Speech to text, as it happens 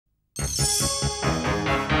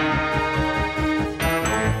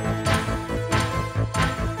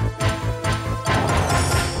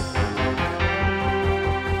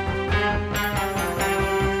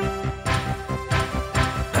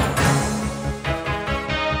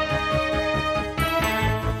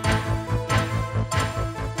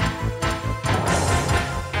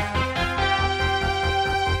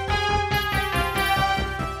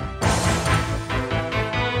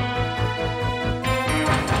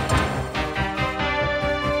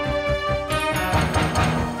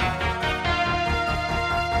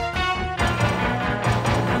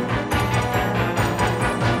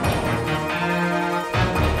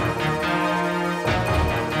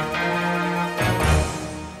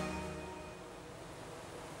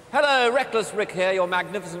Reckless Rick here, your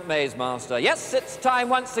magnificent maze master. Yes, it's time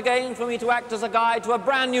once again for me to act as a guide to a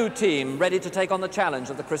brand new team ready to take on the challenge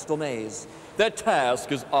of the Crystal Maze. Their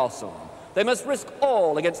task is awesome. They must risk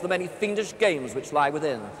all against the many fiendish games which lie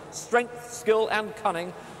within. Strength, skill, and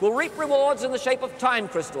cunning will reap rewards in the shape of time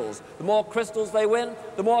crystals. The more crystals they win,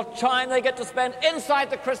 the more time they get to spend inside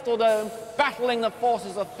the Crystal Dome, battling the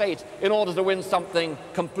forces of fate in order to win something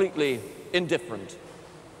completely indifferent.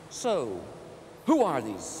 So, who are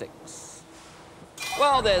these six?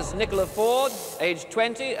 Well, there's Nicola Ford, age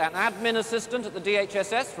 20, an admin assistant at the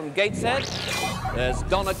DHSS from Gateshead. There's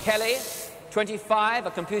Donna Kelly, 25,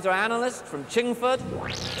 a computer analyst from Chingford.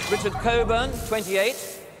 Richard Coburn,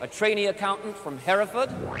 28, a trainee accountant from Hereford.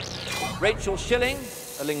 Rachel Schilling,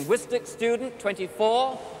 a linguistic student,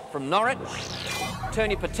 24, from Norwich.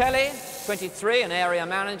 Tony Patelli, 23, an area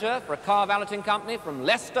manager for a car valeting company from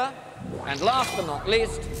Leicester. And last but not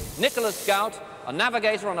least, Nicholas Gout, a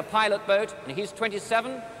navigator on a pilot boat, and he's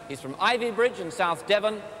 27. He's from Ivy Bridge in South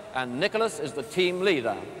Devon, and Nicholas is the team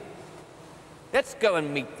leader. Let's go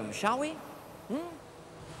and meet them, shall we?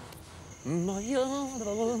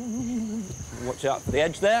 Watch out for the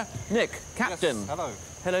edge there. Nick, captain. Yes, hello.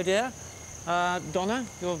 Hello, dear. Donna,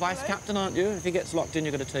 you're vice captain, aren't you? If he gets locked in,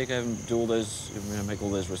 you're going to take over and do all those, make all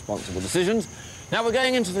those responsible decisions. Now we're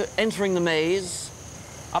going into entering the maze,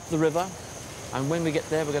 up the river. And when we get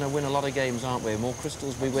there, we're going to win a lot of games, aren't we? The more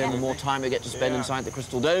crystals we win, the more time we get to spend inside the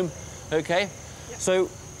Crystal Dome. OK? So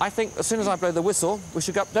I think as soon as I blow the whistle, we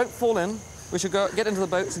should go up. Don't fall in. We should go get into the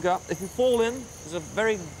boats and go up. If you fall in, there's a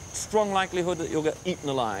very strong likelihood that you'll get eaten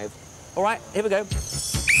alive. All right, here we go.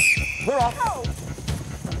 We're off.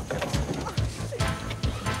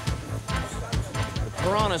 The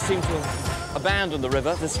piranhas seem to have abandoned the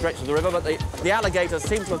river, this stretch of the river, but the alligators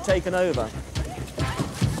seem to have taken over.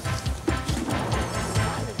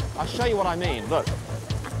 I'll show you what I mean. Look.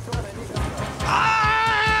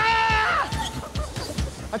 Ah!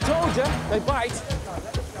 I told you, they bite.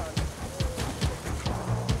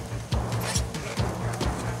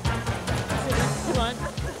 Come on.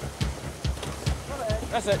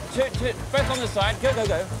 That's it. Shoot. Both on this side. Go.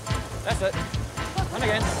 That's it. And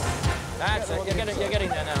again. That's it. You're getting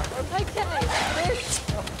there now. Okay.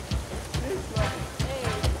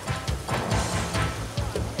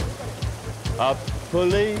 Up a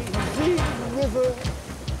lazy river.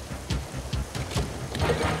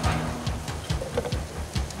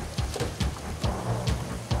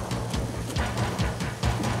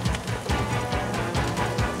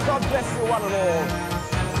 God bless you one and all.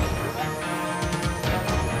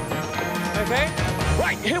 Okay?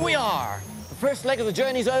 Right, here we are. The first leg of the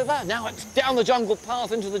journey's over. Now it's down the jungle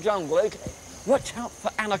path into the jungle. Okay. Watch out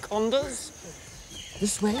for anacondas.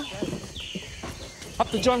 This way. Up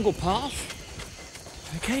the jungle path.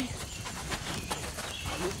 Okay.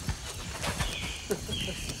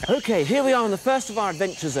 Okay, here we are in the first of our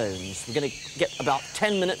adventure zones. We're going to get about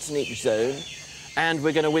 10 minutes in each zone, and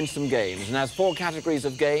we're going to win some games. And there's 4 categories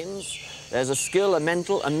of games. There's a skill, a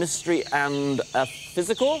mental, a mystery, and a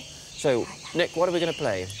physical. So, Nick, what are we going to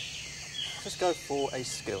play? Just go for a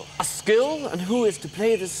skill. A skill? And who is to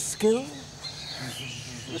play this skill?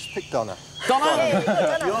 Just pick Donna. Donna?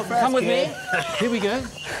 Come with me. Here we go.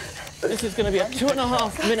 This is going to be a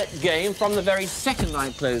 2.5-minute game from the very second I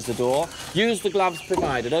close the door. Use the gloves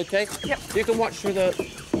provided, OK? Yep. You can watch through the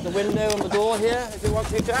window and the door here if you want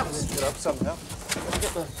to, chaps. Get up somehow.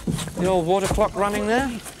 Get the old water clock running there.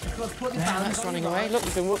 Yeah, that's running away. Look,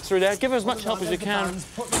 you can walk through there. Give her as much help as you can.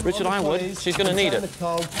 Richard, I would. She's going to need it.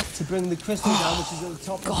 To bring the crystal down, which is at the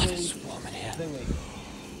top God, of the it's warm in here.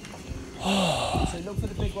 So look for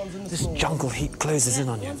the big ones and the This small jungle ones. heat closes in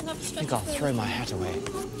on you. I think I'll throw my hat away.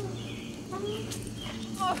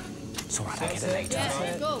 It's all right, I get it later.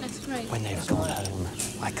 Yeah, that's great. When they've gone home,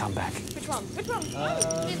 I come back. Which one?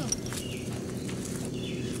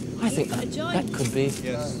 I think that could be...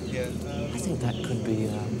 Yes, yeah. I think that could be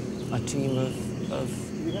a team of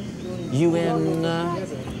UN...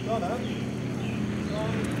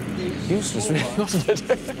 useless, really, wasn't it?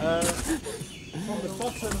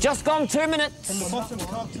 Just gone 2 minutes. From the bottom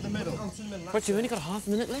card to the middle. But you've only got half a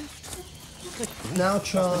minute left. Now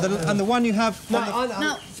try. And the one you have...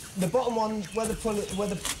 No. The bottom one, where the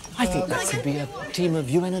I think that could be a team of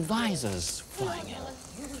UN advisors flying in.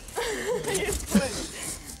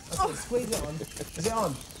 Squeeze it on. Is it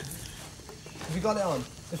on? Have you got it on?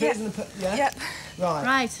 If Yep. it isn't, yeah. Yep. Right.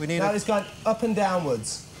 Right. We need Now a... it's going up and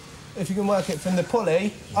downwards. If you can work it from the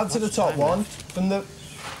pulley up to the top one, from the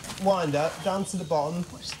winder down to the bottom,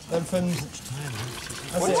 and from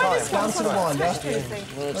that's it, down to the winder.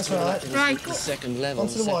 That's right. Right. The second level,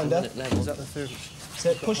 Onto the second winder. minute level. Is that the third? That's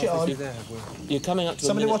it. Push it on. You're coming up to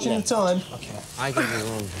Somebody a minute watching left. the time. I think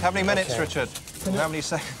you're on. How many minutes, Richard? How many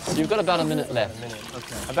seconds? You've got about a minute left.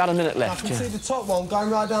 About a minute I left, can yeah. see the top one going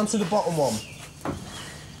right down to the bottom one.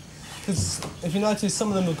 Because if you notice, some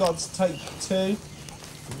of them have got to take 2.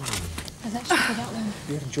 There's actually for that one.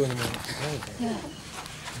 You have to join them all. Yeah.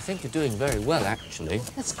 I think you're doing very well, actually.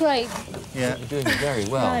 That's great. Yeah. You're doing very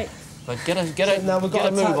well. Right. But get a now we've got get a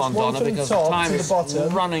to move attach on, one Donna, from the because top time to the is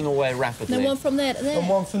bottom. running away rapidly. No one from there to there. And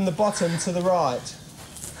one from the bottom to the right.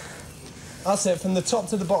 That's it, from the top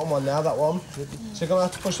to the bottom one now, that one. So you're going to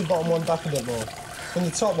have to push the bottom one back a bit more. From the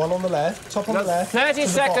top one on the left, top on the left. 30 to the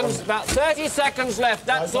seconds, bottom. about 30 seconds left,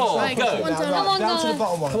 that's all. Right, Go. push it now, Come right, on, down to Donna. the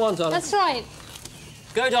bottom one. Come on, Donna. That's right.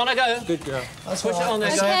 Go, Donna, go. Good girl. That's Push it right. on there,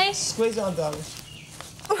 go. Okay. Squeeze it on, darling.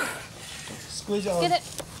 Squeeze it on. Get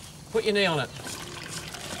it. Put your knee on it.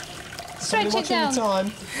 Somebody Stretch it watching down. the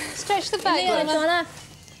time. Stretch the back, Donna.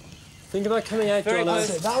 Think about coming out, Very Donna. close.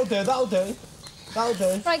 That's it, that'll do, that'll do. That'll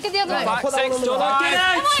do. Right, get the other one. 5, put that 6, one on the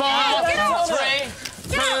right. 5, Get out. 4,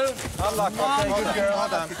 3, 2, I'm lucky. Okay, good girl. Well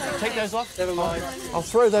done. take those off. Never mind. I'll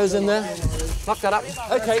throw those in there. Lock that up.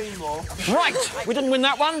 Okay. Right. We didn't win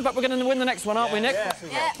that one, but we're going to win the next one, aren't we, Nick?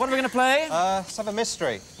 Yeah. What are we going to play? Let's have a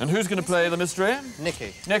mystery. And who's going to play the mystery?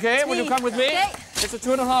 Nicky. Nicky, will you come with me? Okay. It's a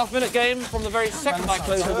 2.5-minute game from the very second I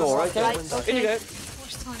close the door, okay? In you go.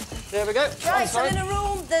 There we go. Right, so I'm in a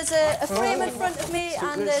room, there's a frame in front of me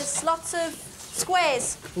and there's lots of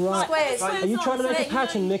squares. Right. Squares. Are you trying to make a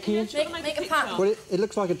pattern, Nikki? Make a pattern. Well, it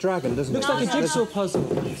looks like a dragon, doesn't Looks it? like a jigsaw puzzle.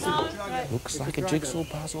 Looks like a jigsaw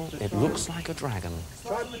puzzle. It looks like a dragon.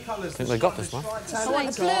 Try the colours. I think they got this one. I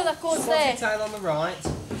want the blue that goes there. Tail on the right.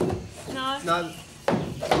 No. No.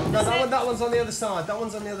 No, that one's on the other side. That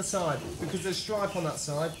one's on the other side because there's stripe on that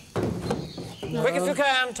side. Quick as you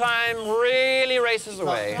can, time really races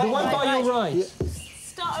away. The one by your right.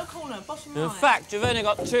 Start at a corner, bottom In fact, you've only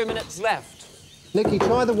got 2 minutes left. Nicky,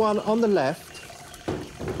 try the one on the left.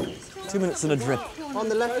 2 minutes and a drip. On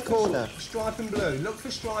the left corner. Stripe and blue. Look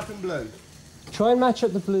for stripe and blue. Try and match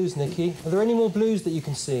up the blues, Nikki. Are there any more blues that you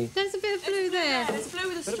can see? There's a bit of blue there. There's blue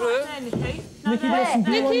with a Bit of stripe blue. there, Nicky. No, Nikki, there. there's some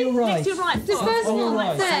blue on your right. Next to your right. The first on your one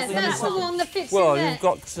right. there. That's the one that fits Well, in there. you've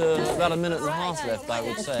got about a minute and a half left, I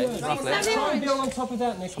would say, roughly. Try and go on top of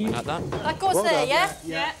that, Nikki. Like that. That goes there, yeah?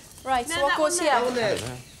 Yeah. Right, so No, what that goes one here? there.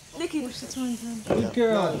 There. Nicky, Good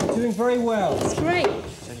girl. Doing very well. That's great.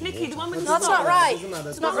 Nicky, the one with the That's not right.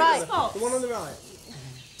 It's not right. The one on the right.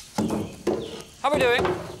 How are we doing?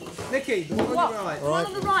 Nicky, the one on the right. The one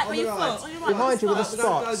on the right, where the your right. foot, on your right. Behind you with the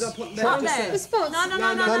That goes spots. up on there. Up there. The spots. No, No,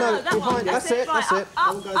 that behind- one. that's it, Right, that's it.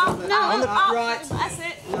 Up, One goes up, up there. no, On the up, right. That's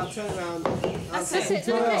it. Now turn around. That's That's it. it.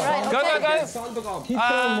 To the right. Right, Go, okay. go, go. Sign book on. Keep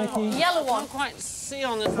going, Nikki. Yellow I one. can't quite see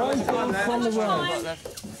on this Try and go on from the right.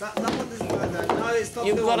 That one doesn't go there. No, it's not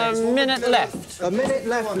You've blue got on it. a It's one with minute blue on it. left. A minute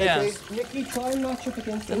left, Nicky. Yes. Nikki, try and match up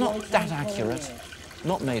against the They're not right that hand. accurate.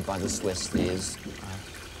 Not made by the Swiss, these.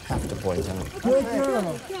 I have to point out. Good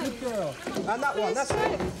girl. Good girl. And that one, that's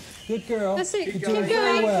it. Good girl. That's it. You're Keep doing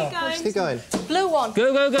very going. well. Keep going. Blue one.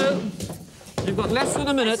 Go, go, go. You've got less than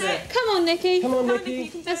a minute. Come on, Nikki. Come on, Nikki.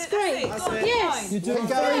 That's great. Yes. You're doing Keep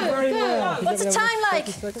very, going. very well. What's the time like?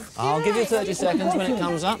 I'll give you 30 seconds when it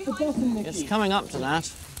comes up. The bottom, Nikki. It's coming up to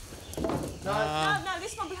that. No,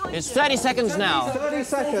 this one behind It's 30 seconds now. 30 On the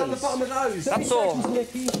seconds. bottom of those. That's all.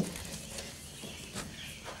 Nikki.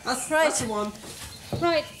 That's Right. That's the one.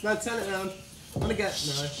 Right. No, turn it round. Want to get?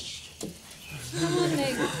 No. Come on,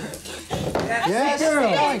 Nick. Yes.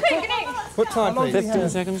 Girl. What time, please? 15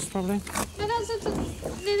 seconds, probably. No, that's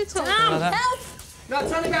near the top. Like that. Help! No,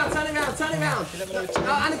 turn it round, turn it round, turn it round.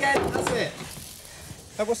 No, and again. That's it.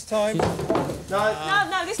 What's the time? No.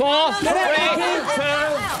 No, this 4, one. 3, 2,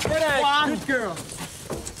 1. Good girl.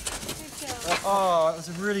 Oh, that was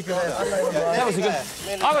a really good effort. That was a good.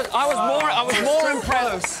 I was more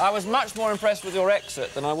impressed. I was much more impressed with your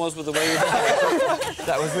exit than I was with the way you did it.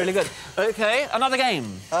 That was really good. Okay, another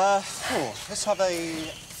game. Let's have a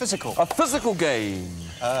physical. A physical game.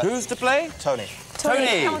 Who's to play? Tony.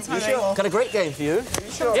 Tony. Come on, Tony. You sure? Got a great game for you.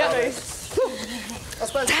 You sure? Yeah. I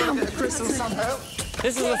suppose we're going to get the crystal somehow.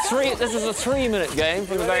 This is a 3-minute game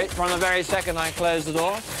from the very second I close the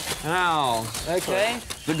door. Now, okay.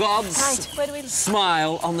 The gods Right, where do we...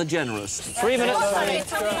 smile on the generous. 3 minutes.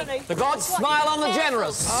 The gods smile on the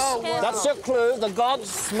generous. Oh, wow. That's your clue. The gods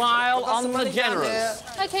smile on the generous.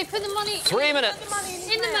 Okay, put the money 3 minutes.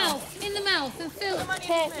 in the mouth, and fill it.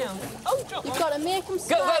 Careful. You've got to make them Go,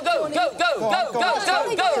 smile. go, go, go, go, go, go,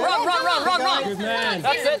 go, go. Run, run, run, run, run. Good man.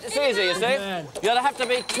 That's it. It's easy, you see. You'll have to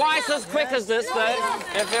be twice as quick as this, though,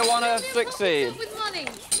 if you want to succeed. With money.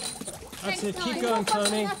 That's it. Keep going,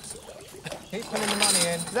 Tony. Keep putting the money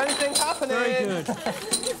in. Is anything happening? Very good.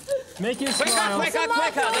 Make him Quicker, smile. quicker,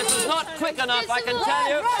 quicker. This is not quick enough, I can tell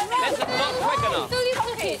you. This is not quick enough. Fill your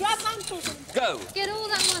pockets. Go. Get all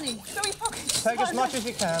that money. Take as much as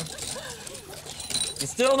you can. You're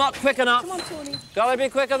still not quick enough. Come on, Tony. Gotta be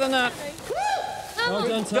quicker than that. Come Well on.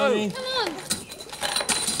 done, Tony. Come on.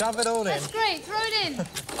 Shove it all in. That's great. Throw it in.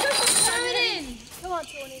 Throw it in. Come on,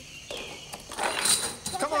 Tony.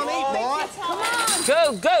 Come on, eat, boy. Come on. Go,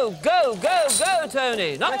 go, go, go, go,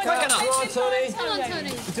 Tony. Not quick enough. Come on, Tony. Come on, Tony.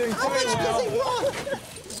 You're doing very well.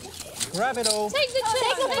 Grab it all. Take the chip.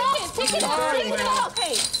 Take it. Take the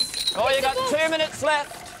box. Oh, you got 2 minutes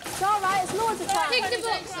left. It's all right. It's loads of time. Take the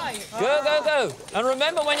box. Go, go, go. And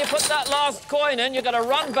remember, when you put that last coin in, you've got to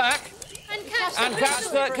run back And catch and the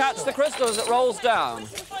catch the crystal as it rolls down.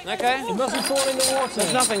 Okay? It mustn't fall in the water.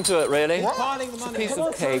 There's nothing to it, really. Piling the money Piece in.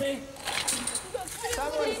 of cake. You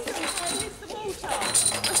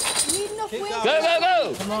need enough weight. Go, go,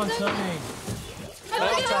 go. Come on, Tony.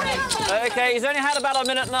 Okay, he's only had about a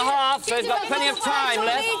minute and a half, so he's got plenty of time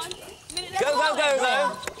left. Go, go, go,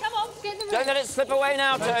 though. Don't let it slip away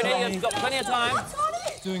now, Tony. You've got plenty of time.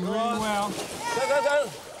 Doing really well. Go, go, go.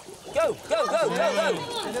 Go, go, go, go, go.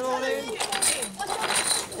 Put it all in.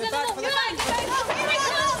 Get back for the... Have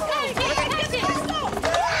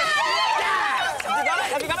you got it? Have you got it?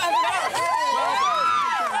 Have you got it?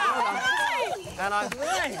 And I'm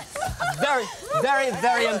very, very,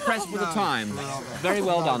 very impressed with the time. Very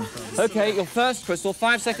well done. Okay, your first crystal,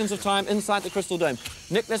 5 seconds of time inside the crystal dome.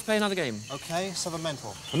 Nick, let's play another game. Okay, let's have a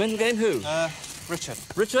mental. A mental game, who? Richard.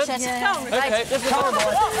 Richard? Okay, this is a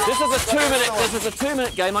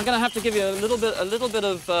 2-minute game. I'm going to have to give you a little bit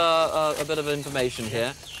of information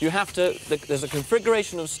here. You have to. There's a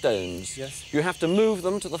configuration of stones. Yes. You have to move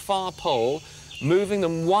them to the far pole, moving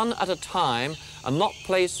them one at a time, and not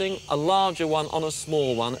placing a larger one on a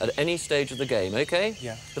small one at any stage of the game. Okay?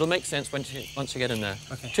 Yeah. It'll make sense once you get in there.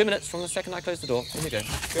 Okay. 2 minutes from the second I close the door. Here we go.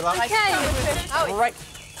 Good luck. Okay. All right.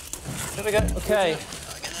 Here we go. Okay.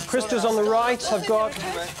 Crystals on the right. I've got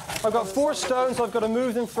 4 stones. I've got to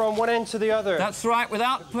move them from one end to the other. That's right,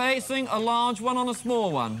 without placing a large one on a small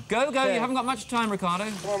one. Go, go, Okay. you haven't got much time, Ricardo.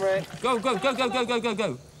 Come on, Ray. Go, go, go, go, go, go, go,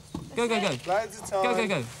 go. Go, go, go. Loads of time. Go, go,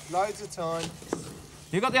 go. Loads of time.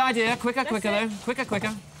 You got the idea. Quicker, quicker, though. Quicker,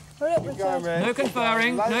 quicker. Hurry up, Keep Richard. going, Ray. No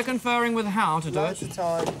conferring. No conferring with how to do Loads it. of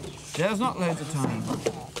time. There's not loads of time.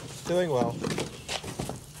 Doing well.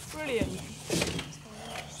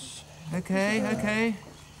 Okay, okay.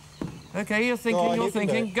 Okay, you're thinking, Go on, you're you can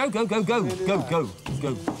do thinking. Go, go, go, go, go, go,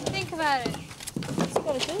 go. Think about it. What's he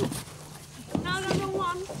got to do?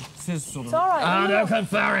 This is sort of... It's all right. Ah, no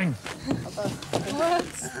conferring.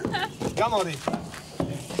 Come on, in.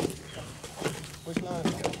 Which line?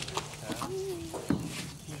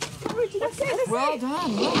 Well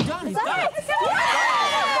done, well done. He's done it.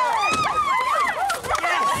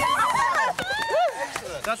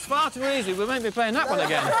 That's far too easy. We won't be playing that one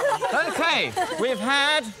again. Okay, we've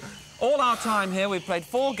had all our time here. We've played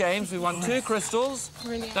 4 games. We won 2 crystals.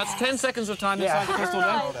 Brilliant. That's 10 seconds of time inside the crystal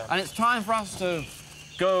dome. And it's time for us to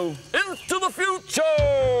go into the future.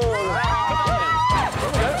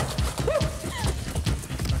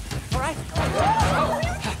 All right.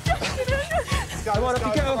 Come on,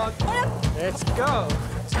 up you go. Let's go.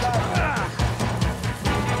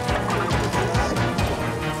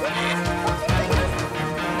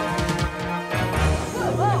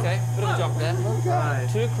 Okay, bit of a jump there.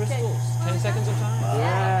 2 crystals, 10 seconds of time.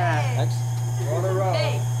 Yeah. On a roll.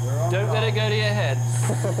 Don't let it go to your head.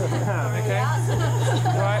 Okay?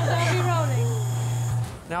 Right.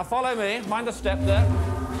 Now follow me, mind the step there,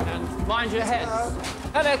 and mind your head.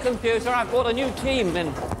 Hello, computer, I've brought a new team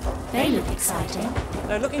in. They look exciting.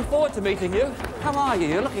 They're looking forward to meeting you. How are you?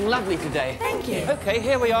 You're looking lovely today. Thank you. Okay,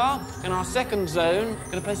 here we are in our second zone.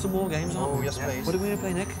 Gonna play some more games, aren't we? Oh, yes, please. What are we gonna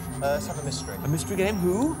play, Nick? Let's have a mystery. A mystery game?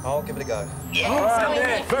 Who? I'll give it a go.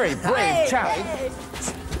 Very brave chap.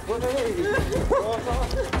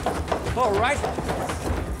 All right.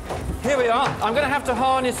 Here we are. I'm going to have to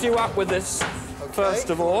harness you up with this, first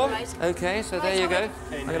of all. Okay, so there you go.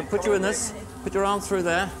 I'm going to put you in this. Put your arm through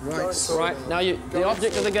there. Right. Right, now the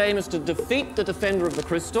object of the game is to defeat the defender of the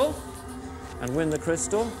crystal and win the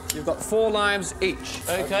crystal. You've got 4 lives each.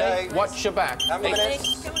 Okay? Watch your back. How many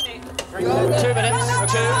minutes? 2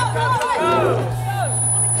 minutes. 2.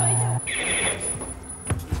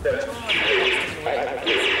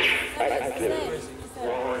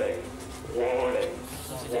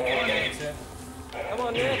 Come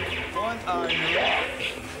on, Nick.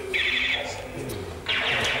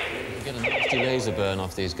 You get a nasty laser burn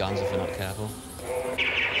off these guns if you're not careful.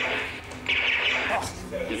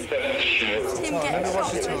 Him getting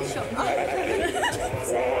shot.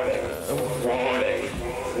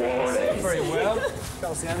 Very well.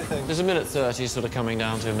 Can't see anything. There's a minute 30 sort of coming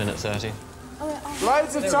down to a minute 30.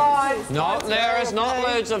 Loads of time. No, there is not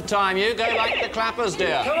loads of time. You go like the clappers,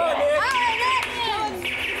 dear. Come on, Nick.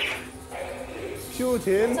 Shoot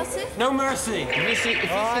him. That's it. No mercy. If you see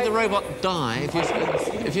the robot die,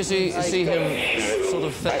 if you see him sort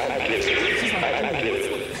of... There's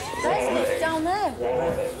Nick down there.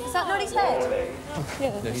 Is that not his head?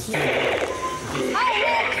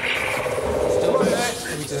 No,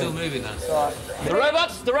 he's still moving then. The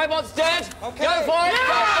robot's dead. Okay. Go for it.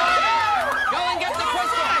 Go and get the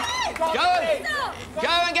crystal.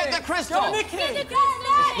 Go and get the crystal.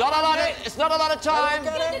 It's not a lot of time.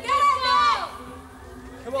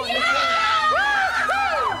 Come on, Nick.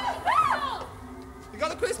 You got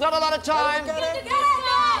the crystal? It's not a lot of time.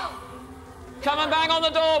 Come and bang on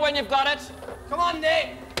the door when you've got it. Come on,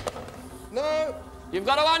 Nick. No. You've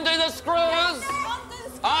got to undo the screws.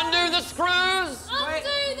 Undo the screws.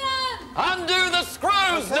 Undo the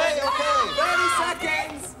screws, Okay, Nick.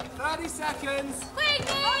 okay. 30 seconds.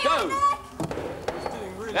 Go.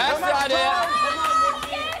 That's the idea.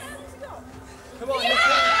 Come on, Nick.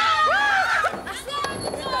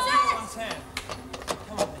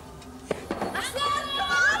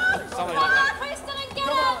 Something like that.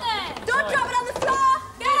 Don't drop it on the floor.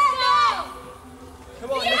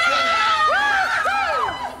 Come on, Nick.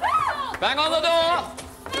 Bang on the door.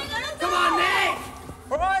 Come on, Nick.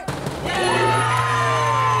 All right.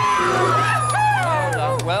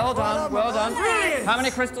 Well done. Well done. How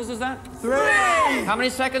many crystals is that? 3. How many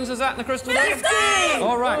seconds is that in the crystal? 15.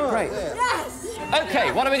 All right, great. Yes.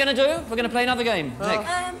 Okay, what are we going to do? We're going to play another game. Nick,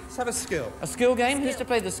 Let's have a skill. a skill game? Who's to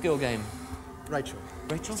play the skill game? Rachel.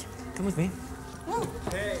 Rachel, come with me.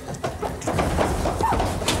 Okay.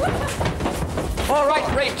 All right,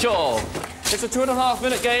 Rachel. It's a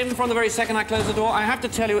 2.5-minute game from the very second I close the door. I have to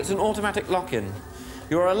tell you it's an automatic lock-in.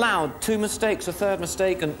 You're allowed 2 mistakes, a third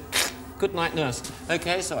mistake, and good night, nurse.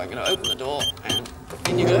 Okay, so I'm going to open the door, and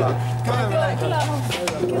in you go.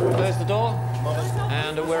 Close the door,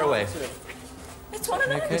 and we're away. It's one of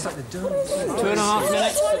them. Okay. 2.5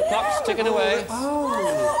 minutes, the clock's ticking away.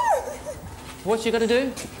 What you got to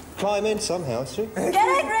do? Climb in somehow, see? Get in,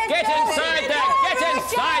 Rachel. Get inside there! Get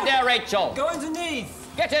inside there, Rachel! Go underneath.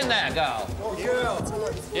 Get in there, girl! Girl.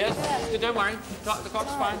 Yes? Don't worry. The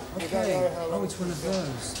clock's fine. Oh, it's one of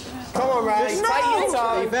those. Come on, Ray. Take your Be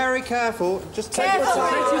time. very careful. Just take your Careful.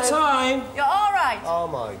 time. Take your time. You're all right. Oh,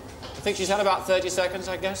 my. I think she's had about 30 seconds,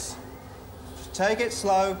 I guess. Just take it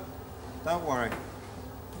slow. Don't worry.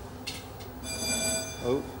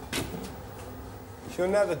 Oh. She'll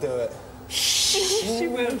never do it. She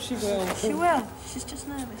will. She will. She's just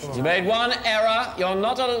nervous. You made one error. You're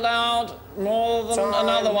not allowed more than Time.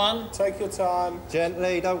 another one. Take your time.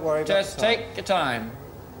 Gently, don't worry about Just the time. take your time.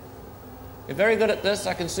 You're very good at this,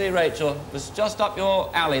 I can see, Rachel. It was just up your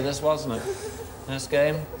alley, this, wasn't it? This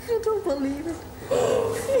game. I don't believe it.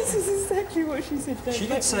 This is exactly what she said. She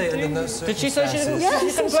did say it under those Did she say she didn't, Yeah, she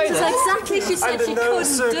she couldn't play said this? exactly. She said she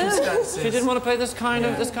couldn't do. She didn't want to play this kind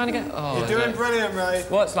of game? Oh, You're doing brilliant, Ray.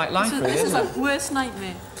 well, it's like life, really, This is isn't like worst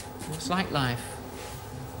nightmare. it? It's like life.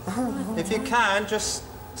 If you can, just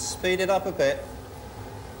speed it up a bit.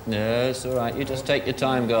 No, it's all right. You just take your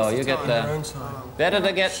time, girl. You get there. Better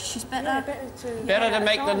to get... She's better. Better to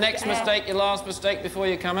make the next mistake your last mistake before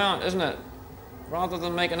you come out, isn't it? Rather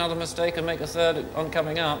than make another mistake and make a third on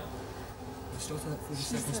coming out.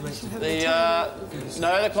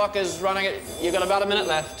 No, the clock is running. You've got about a minute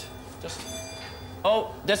left. Just...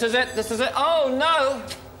 Oh, this is it. This is it. Oh, no.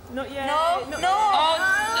 No. Oh, no,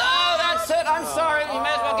 that's it. I'm sorry. You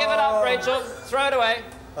may as well give it up, Rachel. Throw it away.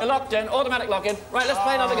 You're locked in. Automatic lock-in. Right, let's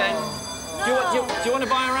play another game. Do you want to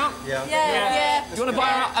buy her out? Yeah. Yeah. Do you want to buy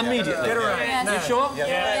her out immediately? Get her out. Yes. You sure?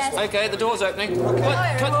 Yes. Okay, the door's opening. Put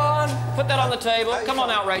that on the table. Come on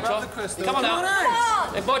out, Rachel. Come on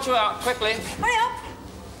out. They brought you out, quickly. Hurry up.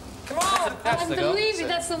 Come on! That's I the goal. believe it.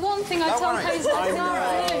 That's the one thing I told Hazel and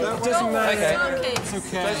Clara to do. It doesn't matter. Okay. It's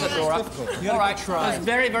okay. Close the door up. All right, that's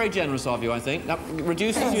very, very generous of you, I think. That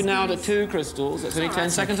reduces you now to 2 crystals. That's only 10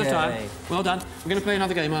 seconds of time. Well done. We're going to play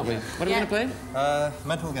another game, aren't we? What are we going to play?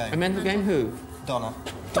 Mental game. A mental game? Who? Donna.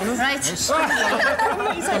 Right.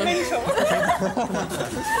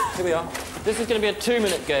 Here we are. This is going to be a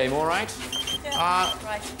 2-minute game, all right?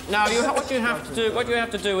 Right. Now, what you have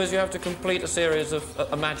to do is you have to complete a series of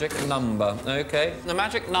a magic number, okay? The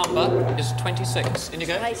magic number is 26. In you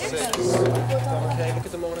go. Right. Okay, look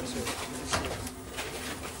at the monitor.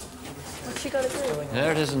 What's she got to do?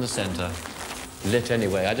 There it is in the centre. Lit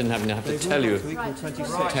anyway. I didn't have to tell you.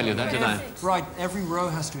 Tell you that, did I? Right, every row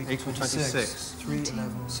has to be Equal 26. 3,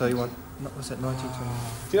 11. So you want... Was it 19, 20?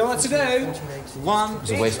 Do you know what to do? 1.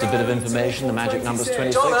 It's a waste a bit of information. The magic number's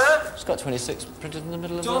 26. Donna! It's got 26 printed in the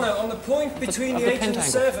middle of Donna, the... on the point between of the 8 and the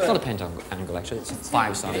pentacle. 7. It's not a pentacle, actually. It's a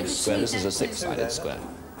 5-sided square. This is a 6-sided square.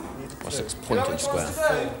 Or 6-pointed square.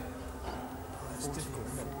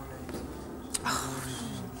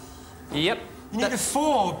 Yep. You need a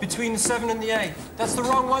 4 between the 7 and the 8. That's the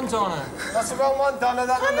wrong one, Donna. That's the wrong one, Donna.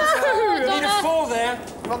 That number 2. You need a 4 there.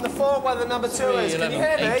 You're on the 4 where the number 2 is. Can you 11,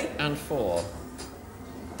 hear 8 me? and 4.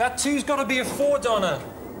 That 2's got to be a 4, Donna.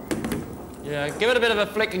 Yeah, give it a bit of a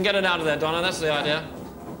flick and get it out of there, Donna. That's the idea.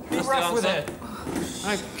 Be That's the rough with answer.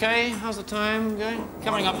 it. Okay, how's the time going?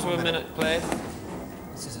 Coming up to a minute played.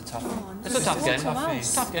 This is a tough one. It's a tough game. Tough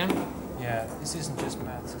It's a tough game. Yeah, this isn't just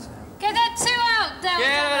maths, is it? Get that 2 out, Del.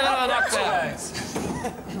 Yeah, knock there. That's it.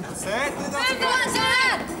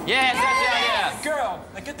 Yes, that's the idea. Girl,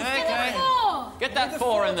 now get the 4 Okay. in. 4. Get that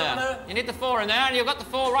 4 in there. Donna. You need the 4 in there, and you've got the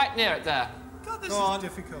 4 right near it there. God, this Go on. is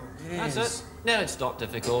difficult. That's it. No, it's not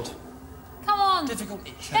difficult. Come on. Difficult.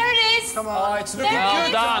 There it is. Come on. It's looking Well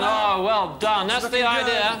good. done. Oh, well done. That's the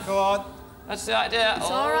idea. Go on. That's the idea. It's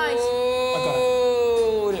all right.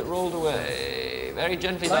 Oh, and it rolled away. Very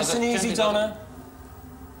gently. Nice does and it, easy, gently does Donna. it.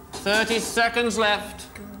 30 seconds left.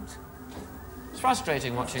 It's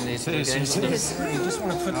frustrating watching these sort of games. Isn't it? You just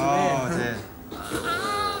want to put them Oh, in. dear.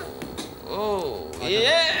 Oh,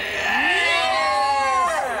 yeah!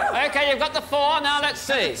 Okay, you've got the 4. Now let's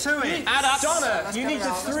see. 2 in. Add up. Donna, you need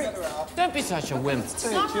the 3. Don't be such a wimp. You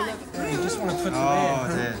just want to put them Oh,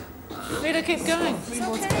 in. dear. Need to keep going.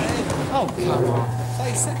 Oh, come on.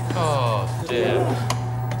 Oh, dear.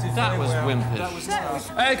 That was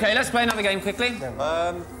wimpish. Okay, let's play another game quickly.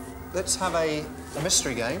 Let's have a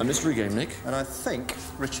mystery game. A mystery game, Nick. And I think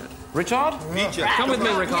Richard. Richard? Richard. Come with me,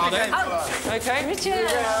 Ricardo. Okay, Richard.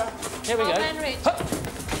 here we go. Come on, Rich.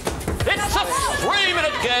 It's a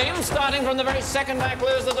 3-minute game, starting from the very second I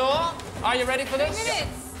close the door. Are you ready for this? 3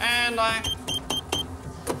 minutes. And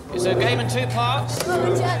it's a game in 2 parts.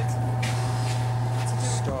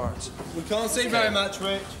 Start. We can't see very much,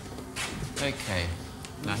 Rich. Okay.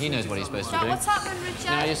 Now he knows what he's supposed to Now, do. what's happening, Richard?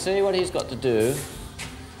 Now you see what he's got to do.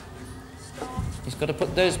 He's got to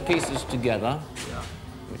put those pieces together,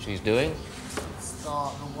 which he's doing.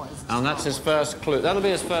 And that's his first clue. That'll be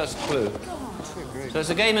his first clue. So it's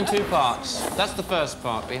a game in 2 parts. That's the first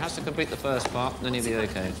part. He has to complete the first part, and then he'll be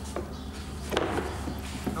okay.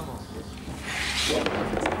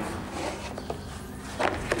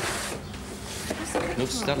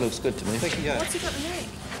 That looks good to me. What's he got to make?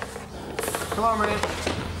 Come on, Rich.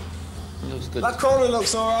 Looks good. That corner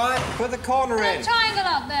looks all right. Put the corner Put a in. triangle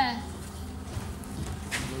up there.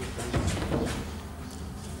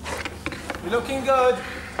 You're looking good.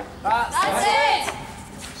 That's That's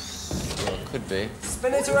it. Well, could be.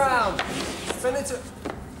 Spin it around. Spin it.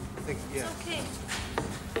 Okay.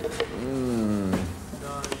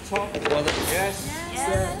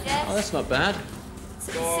 Oh, that's not bad.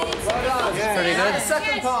 Well done. Pretty good. The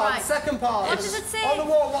second part. The second part. What does it say? On the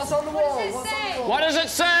wall. What's on the wall? does it What's on say? the wall? What does it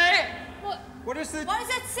say? What does the What does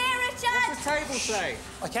it say, Richard? table say?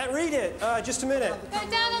 I can't read it. Just a minute. Go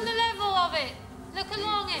down on the level of it. Look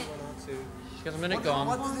along it. She's got a minute gone.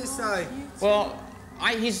 What does it say? Well,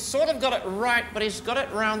 he's sort of got it right, but he's got it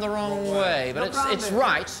round the wrong way. But it's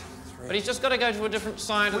right. But he's just got to go to a different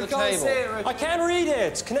side of We the can't see table. it, Rich. I can't read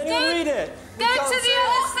it. Can anyone read it? Go to the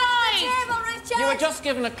other side. Table, Richard. You were just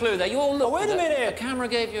given a clue there. You all looked. wait a minute. The camera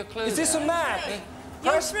gave you a clue. Is this a there. map?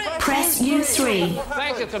 Press U3.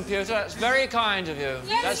 Thank you, computer. That's very kind of you.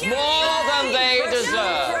 Yes, That's you more are. than they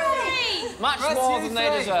deserve. Three. Much Press more than they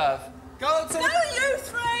U3. deserve. Go to the... you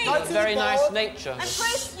three. Go A to the very nice board. nature. And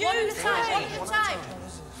press you. One at a time. One at a time.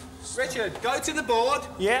 Richard, go to the board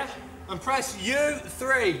Yeah? and press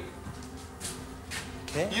U3.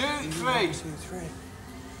 Yeah. U3. 2, 3.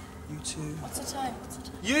 You 2. What's the time?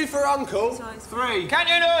 U for uncle. 3. Can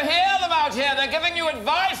you not hear them out here? They're giving you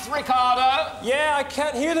advice, Ricardo. Yeah, I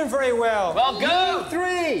can't hear them very well. Well, go.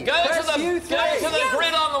 U3. Go Press to the U3.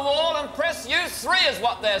 grid on the wall and press U3 is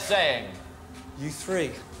what they're saying.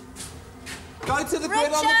 U3. Go to the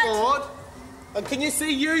grid on the board. And can you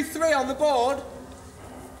see U3 on the board?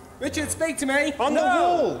 Richard, speak to me. On the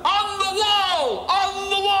wall. On the wall! On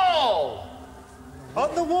the wall!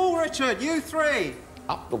 On the wall, Richard, U3.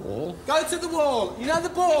 Up the wall. Go to the wall. You know the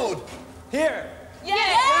board. Here.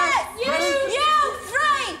 Yes! You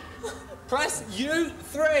 3! Press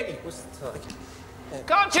U3. What's the time?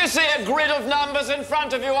 Can't you see a grid of numbers in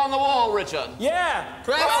front of you on the wall, Richard? Yeah.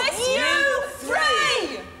 Press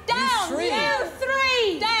U3! Down! U3.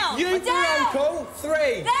 U3! Down! U for uncle. 3.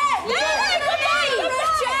 Richard!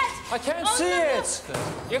 I can't see it.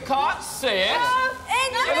 You can't see it.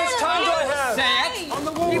 How much time do I have? See it. On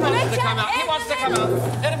the wall. He wants to come out. He wants to come out.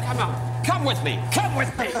 Let him come out. Come with me. Come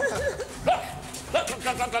with me. Look.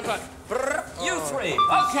 U3.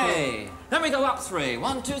 Okay. Then we go up 3.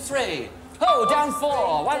 1, 2, 3. Oh, down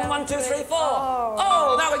 4. 1, 1, 2, 3, 4.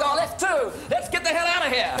 Oh, now we got left 2. Let's get the hell out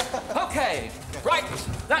of here. Okay. Right.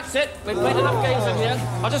 That's it. We've played enough games in here.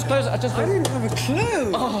 I'll just close it. I didn't have a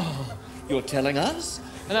clue. Oh, you're telling us?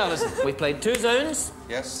 Now listen, we played 2 zones.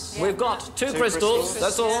 Yes. We've got 2 crystals,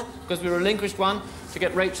 that's all, because we relinquished one to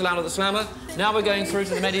get Rachel out of the slammer. Now we're going through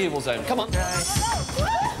to the medieval zone. Come on. Here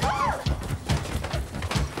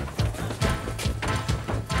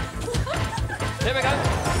we go.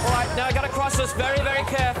 All right, now I got to cross this very, very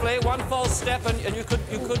carefully. One false step and you could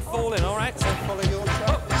fall in, all right? So Follow your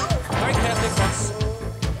track. very carefully cross.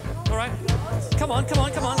 All right. Come on.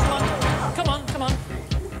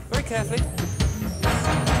 Very carefully.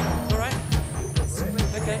 All right.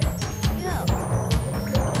 Okay.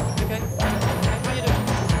 Okay. How you doing?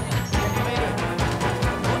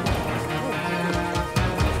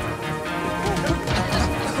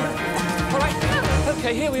 All right.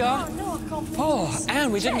 Okay, here we are. Oh,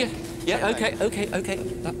 and we didn't get... Yeah, okay.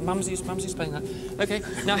 Mumsy's playing that. Okay,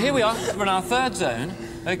 now here we are. We're in our 3rd zone.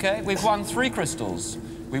 Okay, we've won 3 crystals.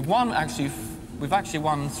 We've actually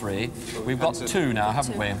won 3. We've got 2 now,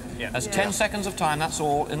 haven't we? Yeah. That's 10 seconds of time. That's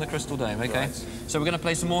all in the crystal dome, okay? Right. So we're going to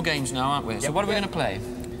play some more games now, aren't we? Yep. So what are we going to play?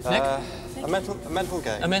 Nick? A mental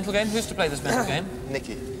game. A mental game? Who's to play this mental game?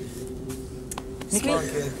 Nikki. Nikki?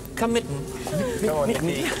 Come mitten. Come on,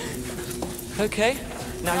 Nikki. Okay.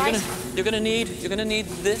 Now you're going to need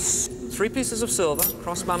this. 3 pieces of silver.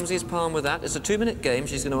 Cross Mumsy's palm with that. It's a 2-minute game.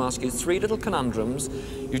 She's going to ask you 3 little conundrums.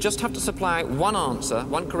 You just have to supply one answer,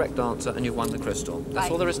 one correct answer, and you've won the crystal.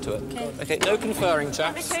 That's all there is to it. Okay. No conferring,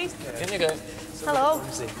 chaps. In you go. Hello.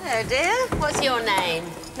 Hello, dear. What's your name?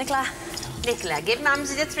 Nicola. Nicola. Give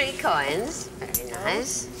Mumsy the 3 coins. Very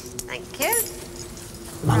nice. Thank you.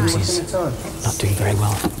 Mumsy's not doing very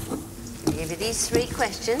well. I'll give you these 3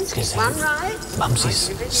 questions. One right.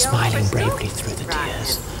 Mumsy's smiling bravely through the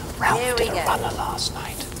tears. Ralph did a runner last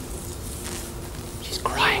night. She's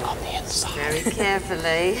crying on the inside. Very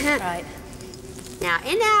carefully. Right. Now,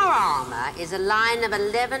 in our armour is a line of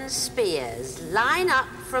 11 spears. Line up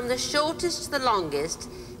from the shortest to the longest,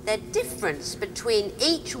 the difference between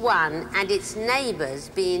each one and its neighbours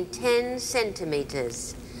being 10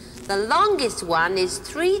 centimetres. The longest one is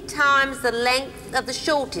 3 times the length of the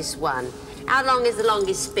shortest one. How long is the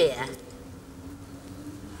longest spear?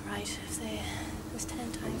 Right, if there's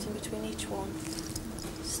 10 times in between each one,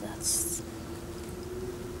 so that's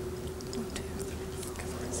 1, 2, 3, 4,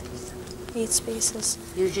 5, 6, 7, 8 spaces.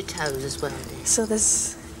 Use your toes as well, dear. So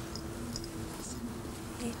there's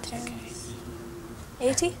 8 times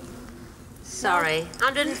 80? Sorry,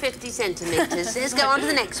 150 centimetres. Let's go on to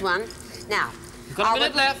the next one. Now, You've got a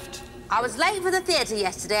minute left. I was late for the theatre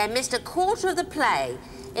yesterday and missed a quarter of the play.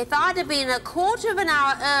 If I'd have been a quarter of an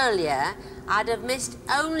hour earlier, I'd have missed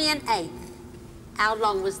only an 1/8. How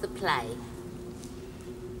long was the play?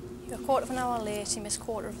 You're a quarter of an hour late, you missed a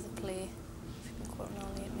quarter of the play. If you've been a quarter of an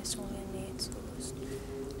hour late, you missed only an 8, so it was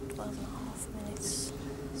 12.5 minutes.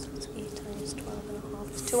 So it's 8 times 12.5.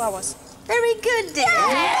 It's 2 hours. Very good, dear.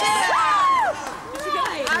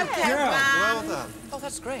 Okay, well done. Oh,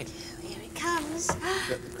 that's great. Here it comes.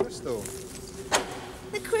 Get the crystal.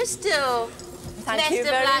 The crystal. Thank Best you of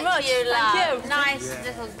very luck much. to you, love. Thank you. Nice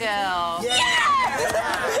little girl.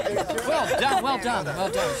 Well done.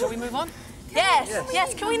 Shall we move on?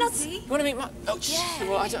 Yes. Can we not see? You want to meet Mum? Oh,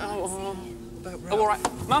 well, I don't know. Oh, all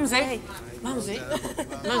right. Mumsy. Mumsy.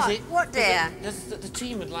 What, dear? The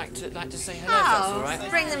team would like to say hello, if that's all right.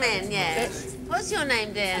 Bring them in, yes. What's your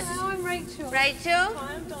name, dear? Hello, I'm Rachel. Rachel?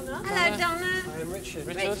 I'm Donna. Hello, Donna. Richard.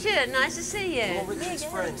 Richard, nice to see you. Oh, Richard's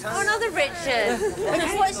friend. Oh, another Richard.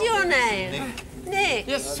 What's your name? Nick.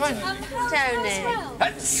 Yes, it's fine. Tony.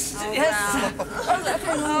 Yes.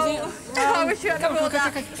 Oh, wish you had all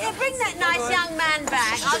that. Yeah, bring that nice young man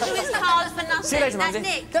back. I'll do his cards for nothing. See you later, That's Mandy.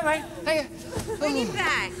 Nick. Don't worry. Hey. Bring him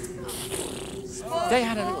back. They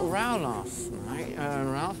had a little row last night,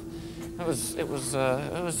 Ralph. It was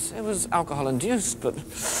alcohol induced, but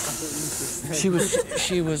she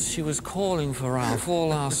was calling for Ralph all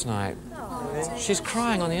last night. She's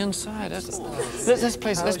crying on the inside. Let's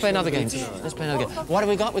play another game. Let's play another game. What have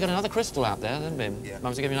we got? We got another crystal out there, haven't we? Yeah.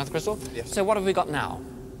 Mumsy gave me another crystal. Yes. So what have we got now?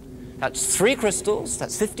 That's 3 crystals.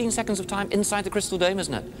 That's 15 seconds of time inside the crystal dome,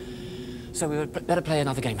 isn't it? So we would better play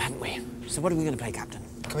another game, hadn't we? So what are we going to play, Captain?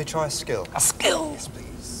 Can we try a skill? A skill? Yes, please.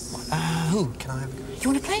 Who? Can I have a go? You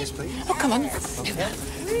want to play? Yes, please. Oh, come on. Okay.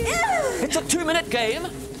 It's a 2-minute game.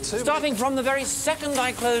 Starting from the very second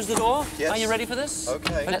I close the door. Yes. Are you ready for this?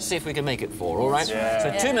 Okay. Let's see if we can make it 4, all right?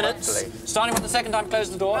 Yeah. So 2 minutes, Hopefully. starting from the second time I close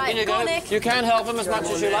the door. Right, In you go go. on, Nick. You can help him as much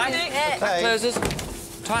as you like. Yeah. That closes.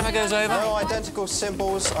 Timer goes over. No identical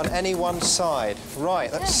symbols on any one side.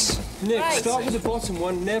 Right, let's... Nick, start with the bottom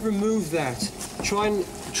one. Never move that. Try and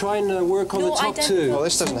work on the top 2. Well,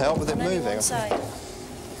 this doesn't help with it moving.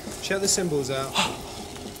 Check the symbols out.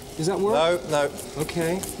 Does that work? No.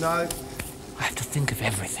 Okay. No. I have to think of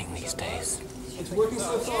everything these days. It's working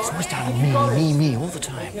so far. It's always down to me all the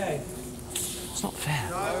time. Okay. It's not fair.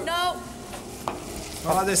 No.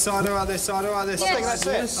 All right, this side, all right, this side, all right, this side. I think that's it.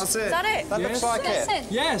 That's it. Is that it? That looks like it.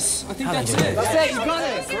 Yes, I think that's it. That's it, you got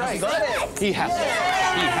it. Great. He has it.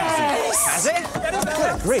 He has it. Has it?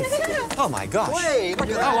 Good grief. Oh, my gosh. Wait, look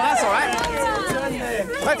at Oh, that. well, that's all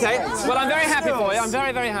right. Okay, well, I'm very happy for you. I'm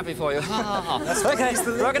very, very happy for you. Okay,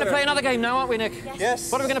 we're going to play another game now, aren't we, Nick?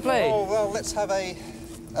 Yes. What are we going to play? Oh, well, let's have a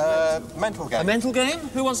mental game. A mental game?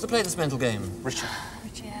 Who wants to play this mental game? Richard.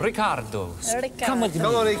 Ricardo. Come with me.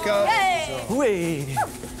 Come on, Rico. Whee.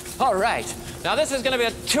 All right. Now, this is going to be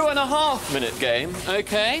a 2.5-minute game,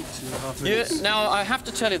 okay? Now, I have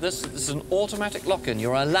to tell you this is an automatic lock-in.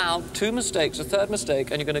 You're allowed 2 mistakes, a 3rd mistake,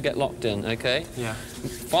 and you're going to get locked in, okay? Yeah.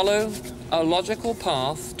 Follow a logical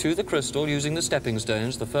path to the crystal using the stepping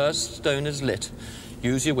stones. The first stone is lit.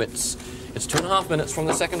 Use your wits. It's 2.5 minutes from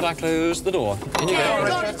the second I close the door. In you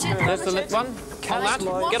go. There's the lit one. On that.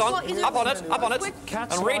 Get on. Up on it. Up on it.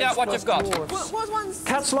 And read out what you've got.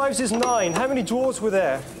 Cat's lives is 9. How many dwarves were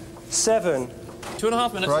there? 7.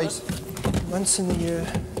 2.5 minutes. Right. Once in the year.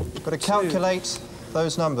 Got to calculate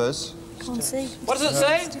those numbers. Can't see. What does it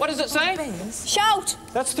say? What does it say? Shout!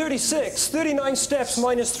 That's 36. 39 steps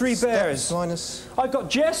minus 3 bears. Minus... I've got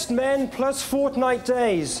jest men plus fortnight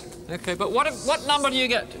days. Okay, but what number do you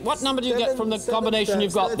get? What number do you get from the combination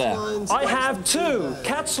you've got there? I have 2.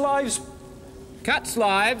 Cat's lives Cat's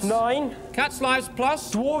lives. 9. Cat's lives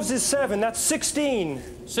plus. Dwarves is 7. That's 16.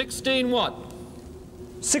 16 what?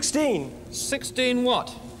 16. 16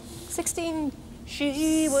 what? 16.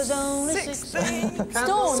 She was only 16.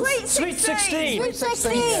 Stones. Sweet 16. Sweet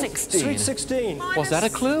 16. Sweet 16. Was that a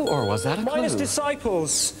clue or was that a clue? Minus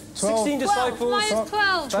disciples. 12. 16 disciples. Minus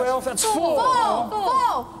 12. 12. That's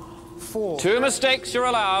 4. 4. 2 mistakes, you're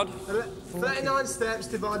allowed. 39 steps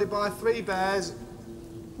divided by 3 bears.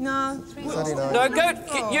 No. 39. No, go.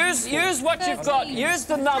 Use what you've got. Use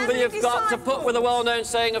the number you've got to put with a well-known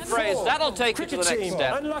saying of phrase. That'll take you to the next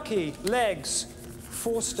step. Unlucky. Legs.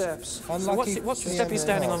 4 steps. So what's the step he's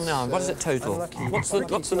standing on now? What is it total? What's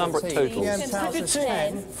the number at total?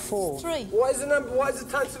 10. 4. 3. What is the number? What is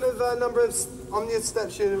the total of number of on the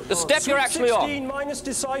steps you? The step you're actually 16 on. minus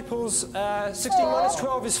disciples. 16 minus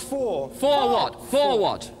 12 is 4. 4 what? 4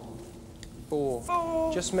 what?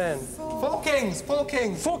 4. Just men. 4 kings. 4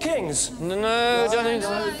 kings. 4 kings. No, don't think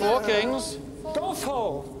so. 4 kings. Golf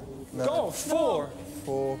hole. Golf. 4.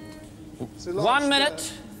 4. 1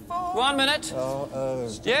 minute. 1 minute.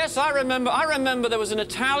 Yes, I remember there was an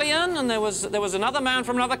Italian and there was another man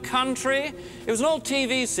from another country. It was an old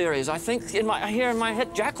TV series, I think, I hear in my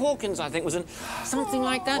head, Jack Hawkins, I think, was in something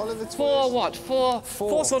like that. 4 what? 4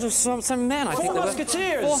 sort of some men, I think. 4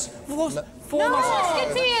 musketeers. 4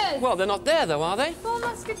 Musketeers. Well, they're not there, though, are they? 4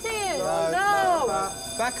 musketeers. No.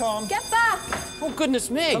 Back on. Get back. Oh, goodness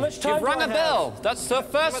me. much time You've rung do I a bell. That's the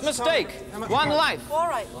first mistake. 1 life. All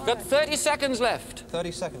right. Got 30 seconds left.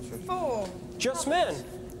 30 seconds, Richard. Just men.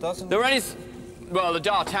 Doesn't... There were only... Well, the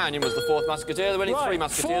D'Artagnan was the 4th musketeer. There were only 3 Right,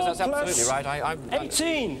 musketeers. 4 That's absolutely plus right.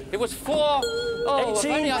 18. It was 4... Oh,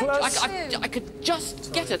 18 if only plus... I could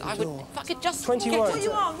just get it. I could just 21. get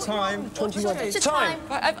it. Time. 21. Time.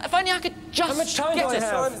 If only I could just How much time get do I it.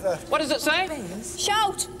 have? What does it say?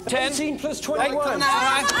 Shout. 10. 18 plus 8, 21.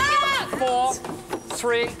 5, 4,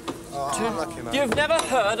 3, You've never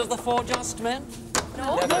heard of the Four Just Men?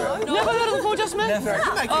 No. Never heard of the Four Just Men? Never.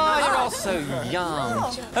 Oh, you're all so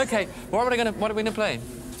young. Okay, what are we gonna play?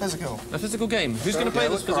 Physical. A physical game. Who's gonna play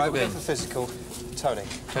this physical game? Physical. Tony.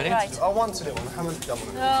 Tony? Right. I wanted it on. I haven't done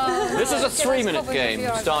it. This is a 3-minute game,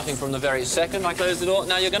 starting from the very second I close the door.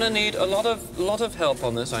 Now, you're going to need a lot of help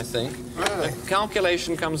on this, I think. Really?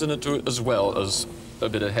 Calculation comes into it as well as a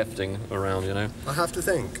bit of hefting around, you know. I have to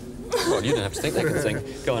think. Well, you don't have to think, they can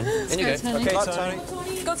think. Go on, in you go. Tony. Okay,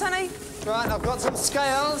 Tony. Go, Tony. Right, I've got some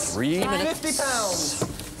scales. 3 minutes. £50.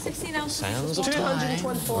 16 ounces. Sounds of time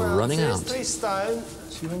 224 running ounces, out. 3 stone.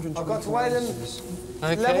 224 I've got to weigh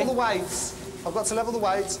them, level the weights. I've got to level the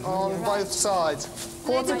weights on both sides.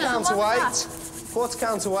 Quarter counterweight. Quarter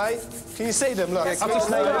counterweight. Can you see them? Look. I've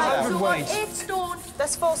just made 100 weight. 8 stone.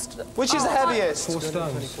 That's 4 stone. Which is the heaviest? 4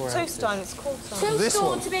 stones. 2 stone, it's called stone. 2 This stone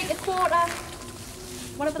one. to make a quarter.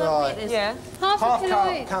 Whatever that Right. weight is. Yeah. Half a Half kilo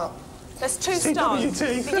count. each. Count. There's 2 stones.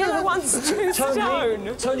 CWT. The yellow one's 2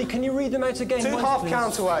 stone. Tony, can you read them out again? 2 once, half please?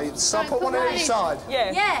 counterweights. So I'll put one on each side.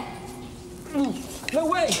 Yeah. Yeah. No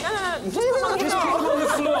way! Just put them on the Just put floor. them on the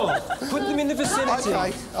floor. Put them in the vicinity.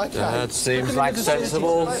 Okay. That seems like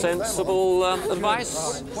sensible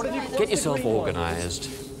advice. Get yourself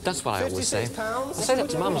organised. That's what I always say. I £56. say that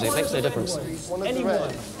to mums, it makes no difference. One of the Anyone.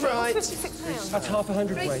 red. Right. £56. That's half a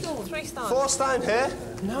 100 3 weight. stone. 3 stones. 4 stone here.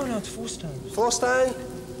 No, it's 4 stones. 4 stone.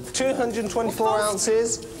 224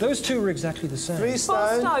 ounces. Those two are exactly the same. 3 4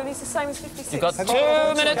 stone. stone is the same as 56. You've got Have 2 you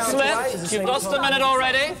got minutes to left. calculate? You've lost a minute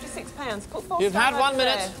already. £56. Put 4 You've stone had 1 over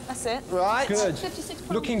minute. there. That's it. Right. Good. 56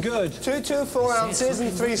 pounds. Looking good. 224 ounces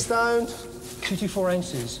and 3 stone. 224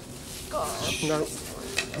 ounces. No.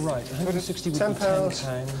 Right, 160 would be £10.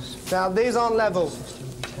 £10. Now these aren't level. 60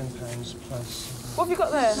 would be £10 plus. What have you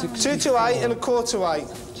got there? 228 and a quarter weight.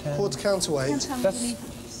 10. Quarter counterweight. That's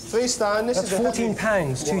 3 stone. This that's is the £14,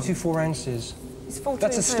 heavy- 224 ounces. It's 14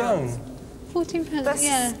 That's a stone. £14, That's-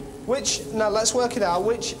 yeah. Which? Now let's work it out.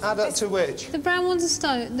 Which add up to which? The brown one's a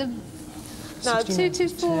stone. The No,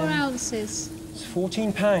 224 ounces. It's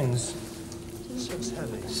 £14.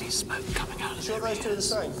 See smoke coming out of Sure those two are the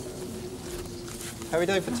same? How are we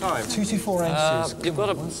doing for time? 224 ounces. You've got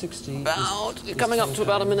 160. you're coming up to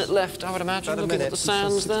about a minute left, I would imagine, About a looking at minute. the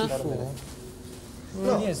sands there.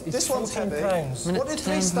 Look, Yes, it's this one's heavy. £14. What did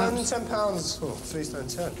 3 stone and £10? Oh, 3 stone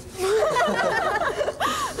 10.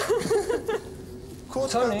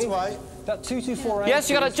 Quarter Tony. counterweight. That 224 ounces. Yes,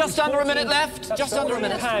 you got just is under a 14 minute left. That's Just under a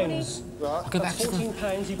minute. £14. Right. Go back That's to the...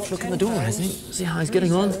 £14. You've got Look in £10. the door, I think. See how he's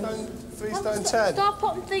getting on. 3 stone 10. Start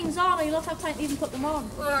putting things on or you'll not have time to even put them on.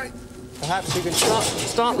 Right. Perhaps you can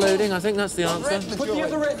Start loading, I think that's the answer. Put the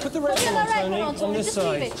other red, put the red one on, Tony, on this just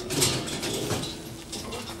side. leave it.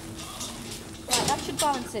 Right, that should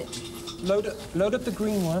balance it. Load up the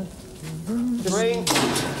green one. Green.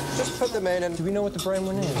 just put them in and... Do we know what the brown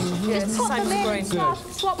one is? Yeah, it's the Put same them as in green. and start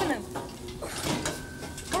swapping them.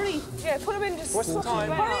 Hurry. Yeah, put them in just... What's the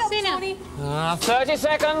time? Hurry up, See now. Tony. 30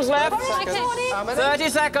 seconds left. Hurry up, Tony. How many? 30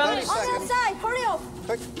 seconds. On that side, hurry up.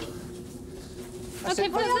 Okay,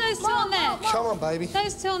 put those two on there. Come on, baby.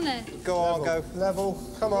 Those two on there. Go on, go. Level.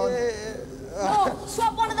 Come on. No,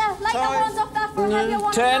 swap one of the lighter ones off that for a heavier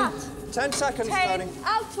one. 10. 10 seconds, Tony. 10.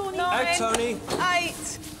 Out, Tony. 9, Out, Tony.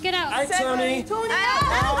 8, Get out. Out, Tony. Tony, out.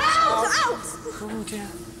 Oh, dear.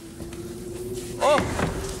 Oh,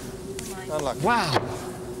 Unlucky. wow.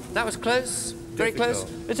 That was close. Very close.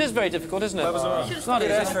 It is very difficult, isn't it? It's not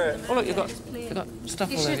easy. Oh, look, you've got stuff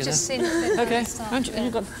You all should over have you just there. seen it. Okay,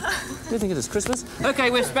 you've got... What do you think it is, Christmas? Okay,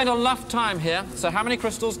 we've spent enough time here. So how many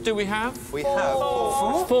crystals do we have? We have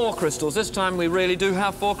 4 crystals. This time we really do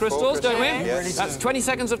have 4 crystals, don't we? Yes. That's 20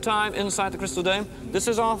 seconds of time inside the crystal dome. This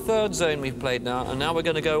is our 3rd zone we've played now, and now we're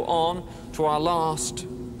going to go on to our last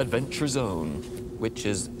adventure zone, which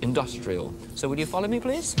is industrial. So will you follow me,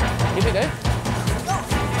 please? Here we go.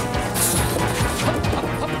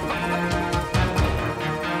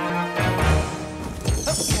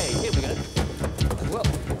 Okay, here we go. Well,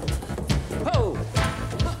 oh.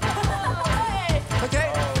 Okay.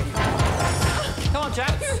 Come on,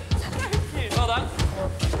 chaps. Well done.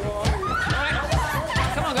 All right.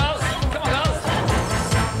 Come on, girls. Come on, girls.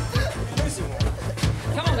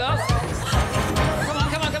 Come on, girls. Come on,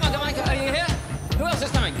 come on, come on, come on. Are you here? Who else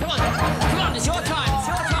is coming? Come on. Come on, it's your time. It's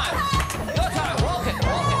your time. Your time. Walk it,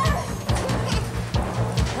 walk it.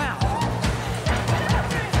 Wow.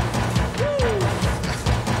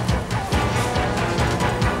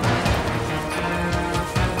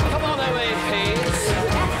 Come on, OAPs.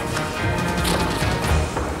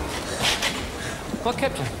 What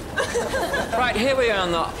kept you? Right, here we are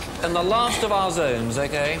in the last of our zones,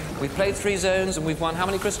 okay? We've played 3 zones and we've won how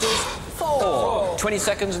many crystals? 4. 20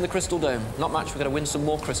 seconds in the crystal dome. Not much. We've got to win some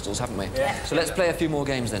more crystals, haven't we? Yeah. So let's play a few more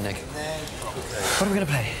games then, Nick. What are we going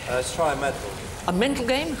to play? Let's try a mental. A mental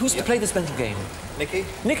game? Who's to play this mental game? Nikki?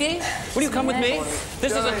 Nikki, will you come with me?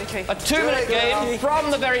 This is a 2-minute game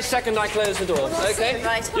from the very second I close the door. Okay?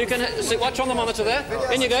 Right. You can watch on the monitor there.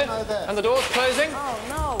 In you go. And the door's closing. Oh,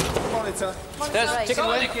 no. Monitor. There's chicken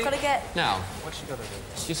away. Gotta get... Now, what's she got to do?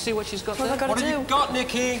 Do you see what she's got What there? have I got to do? Got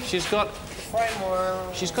Nikki. She's got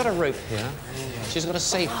a rope here. She's got a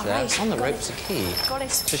safe there. right. On the rope's a key. Got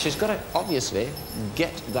it. So she's got to, obviously,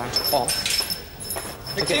 get that off.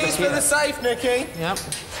 The keys for the safe, Nikki. Yep.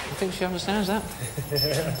 I think she understands that.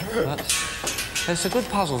 But it's a good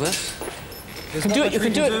puzzle, this. You can do it. You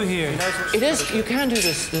can do it. Here. It is. You can do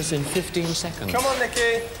this in 15 seconds. Come on,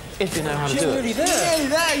 Nikki. If you know how to She's do nearly it. there. Nearly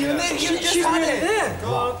there. You're nearly. She's nearly there.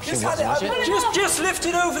 Go on. Just had wasn't, it. was it? Just lift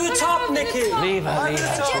it over the top, Nikki. Leave her. Leave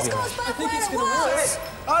her. Just goes back where it was.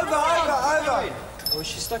 Over. Oh, is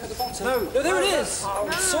she stuck at the bottom? No, there it is.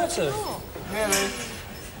 Sort of. Nearly.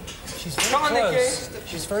 She's very Come on, close. Nikki.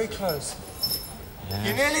 She's very close.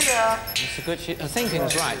 You're nearly there. It's a good. Her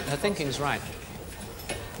thinking's right. Her thinking's right.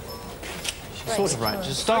 Sort of right.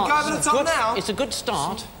 Just start. Go over the top now. It's a good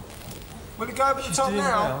start. Will it go over the top Doing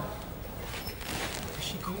now? well.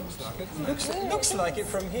 She looks like it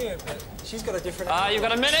from here, but she's got a different. You've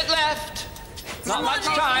got a minute left. Not much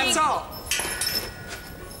time.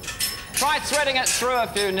 Try threading it through a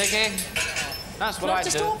few, Nikki. That's what I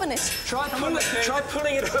Just do. open it. Try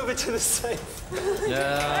pulling it over to the safe.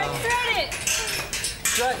 Yeah. Thread it.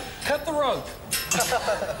 Cut the rope.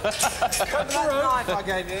 Cut the rope. Knife I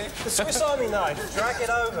gave you. The Swiss Army knife. Drag it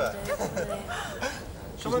over.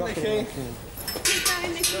 Come on, Nikki.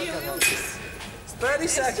 30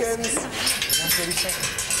 seconds. 30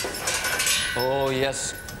 seconds. Oh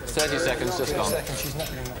yes. 30 seconds just gone. She's not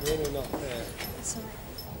doing that. Really not there.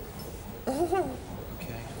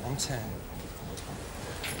 Okay, on 10.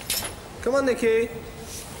 Come on, Nikki.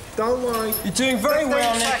 Don't worry. You're doing very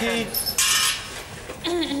well, Nikki.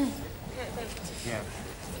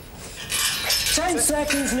 10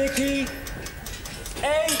 seconds, Nikki.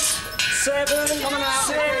 8, 7,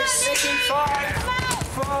 6, 5,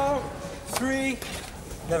 4, 3.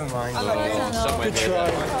 Never mind. Good try.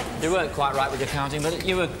 You weren't quite right with your counting, but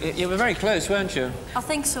you were very close, weren't you? I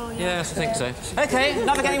think so, yeah. Yes, I think so. Okay,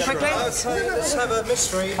 another game quickly. Let's have a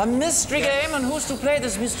mystery. A mystery game, and who's to play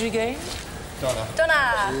this mystery game?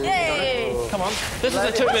 Donna! Yay! Come on. This is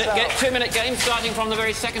a 2-minute game starting from the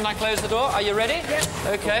very second I close the door. Are you ready? Yes.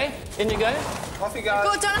 Okay, in you go. Off you go.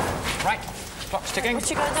 Go, Donna. Right, clock's ticking. What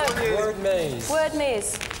you gonna do? Word maze. Word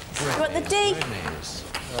maze. You want the D?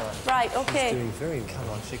 Right, okay. Doing very come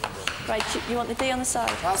on, she can do it. Right, you want the D on the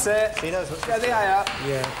side? That's it. She knows what Get the A up.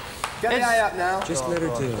 Yeah. Get the A up now. Just let her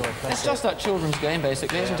do it. It's just that children's game,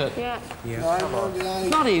 basically, isn't it? Yeah. Yeah. Come on.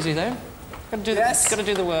 Not easy, though. Got to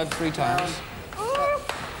do the word 3 times.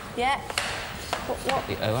 Yeah. What?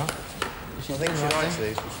 The O up. I think she likes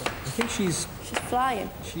these. I think she's She's flying.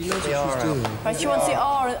 she knows what she's doing. Right, she wants the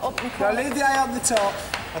R up in the Now corner. leave the A up the top.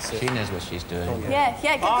 She knows what she's doing. Yeah,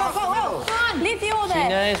 go. Come on, leave the O She there.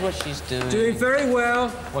 knows what she's doing. Doing very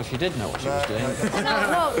well. Well, she did know what she was doing.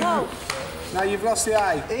 No. Now you've lost the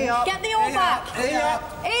A. E up. Get the O back. E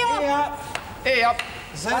up. E up. E up.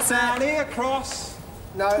 That's it. E across.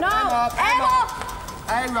 No, No. M up. M up.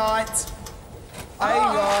 A right. A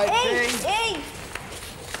right. D. E.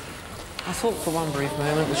 I thought for one brief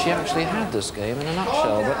moment that she actually had this game in a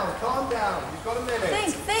nutshell, but Calm down. You've got a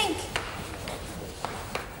minute. Think.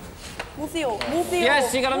 Move the O.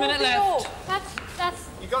 yes, you got a minute Move the left. O. That's.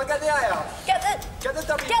 You've got to get the A up. Get Get the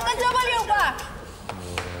W. the W back.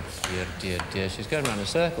 Dear, she's going around in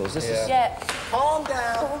circles. This is Yeah. Calm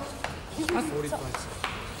down.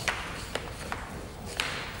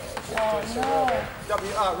 Oh no.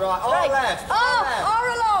 W up, right. R left. R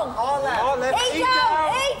along. R left. R left. E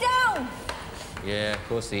down. E down. yeah, of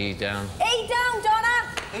course the E's down. E down, Donna.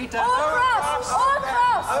 E down. O across. O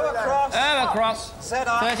across. O across. O across. Z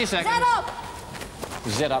up. 30 Z seconds. up.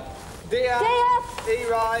 Z up. D up. D up. E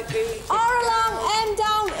right. E. R along. M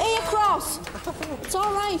down. E across. It's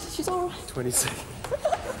all right. She's all right. 20 seconds.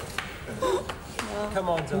 Come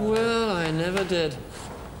on, Donna. Well, I never did.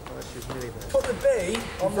 Put the B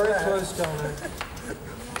on the Very left. close, Donna.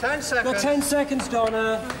 10 seconds. Got 10 seconds,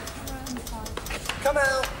 Donna. Come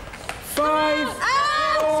out. 5,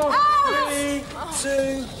 Out. 3,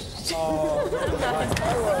 2.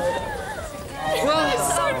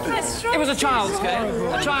 Well, it was a child's game,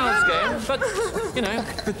 but, you know.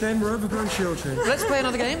 But then we're overgrown children. Let's play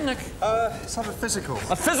another game, Nick. Let's have a physical.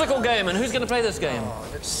 A physical game, and who's going to play this game?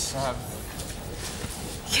 Let's have...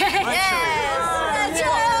 Yes.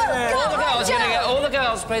 All the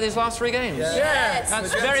girls play these last 3 games. Yes.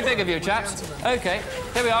 That's very big of you, chaps. Okay,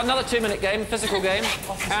 here we are, another 2-minute game, physical game,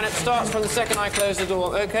 and it starts from the second I close the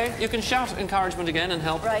door. Okay, you can shout encouragement again and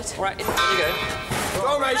help. Right. All right, here you go.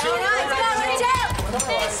 Go, Rachel.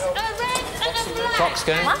 There's a red and a black. Clock's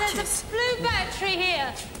going. And there's a blue battery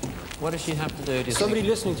here. What does she have to do? Do you Somebody think?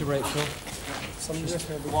 listening to Rachel. Somebody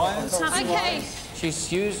listening to Wires. Okay.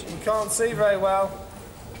 She's used. You can't see very well.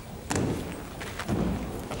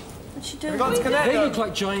 What's she doing? We've got to connect They them. look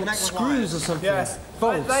like giant screws or something. Yes.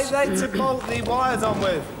 Bolts. They to bolt the wires on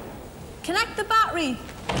with. Connect the battery.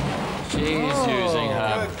 She's using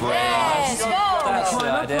her brain. Yes, go. That's the Climb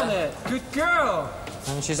up on idea. it. Good girl.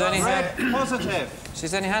 And she's only had Positive.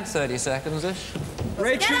 30 seconds-ish.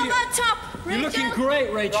 Rachel, Get on that top, you're Rachel. looking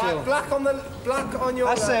great, Rachel. Right, black on your.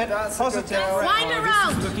 That's it. That's Positive. Wind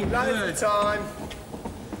around. Looking Loads good. of time.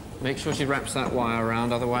 Make sure she wraps that wire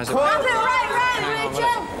around, otherwise it... Wrap it right round, Hang on a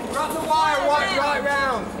Rachel. Wrap the wire right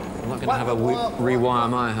round. I'm not going to have a rewire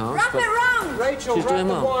my house, Wrap but it round. Rachel, She's wrap doing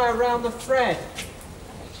the well. wire around the thread.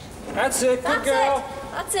 That's it, good That's girl. it.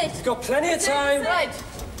 That's it. You've got plenty of time. Right.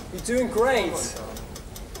 You're doing great.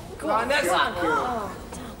 Right, next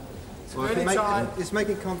one. It's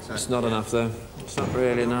making contact. it's not enough, though. It's not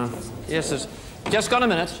really enough. Yes, it's just got a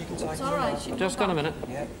minute. It's all right. Just got a minute.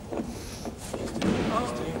 It's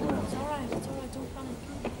all right. Don't panic.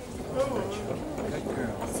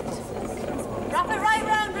 Wrap it right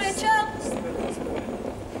round, Rachel.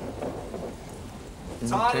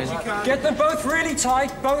 Tight as you can. Get them both really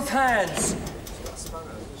tight, both hands.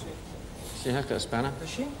 She has got a spanner. Does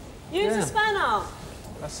she? Use a spanner.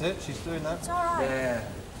 That's it. She's doing that. It's all right. Yeah.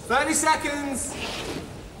 30 seconds.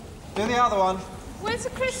 Do the other one. Where's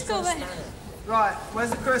the crystal then? Right, where's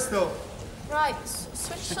the crystal? Right. Switch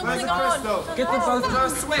Where's something the on. crystal? Get them both. No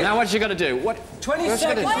switch. Now what's she got to do? What? 20 What's she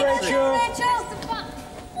seconds, gonna do? Rachel. Rachel.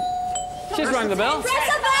 She's rung the bell. Press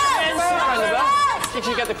the bell. Rung the bell. Did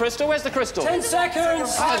she get the crystal? Where's the crystal? 10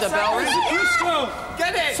 seconds. Heard the bell ring. Crystal.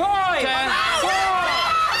 Get it. 5, 10. 4,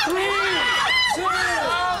 3, 2,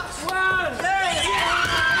 1.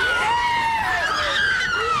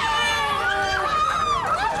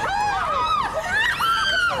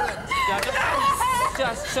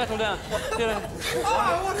 Just settle down.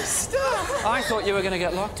 Oh, what a stuff. I thought you were going to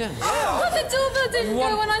get locked in. But the doorbell didn't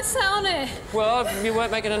go when I sat on it. Well, you weren't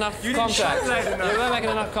making enough contact. shut it enough. You weren't making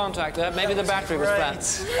enough contact there. Maybe the battery was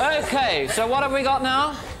flat. Okay, so what have we got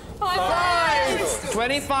now?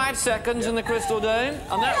 25 seconds in the crystal dome,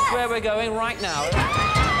 and that's where we're going right now.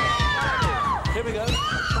 Here we go.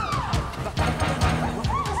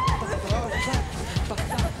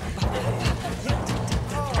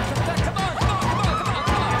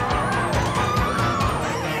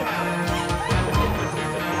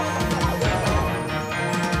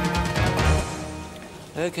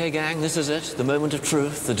 Okay, gang, this is it. The moment of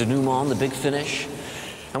truth, the denouement, the big finish.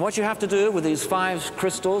 And what you have to do with these 5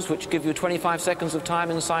 crystals, which give you 25 seconds of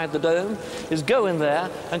time inside the dome, is go in there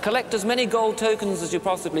and collect as many gold tokens as you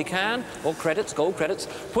possibly can, or credits, gold credits,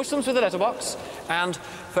 push them through the letterbox, and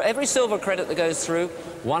for every silver credit that goes through,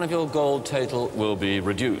 one of your gold total will be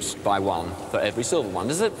reduced by 1 for every silver one.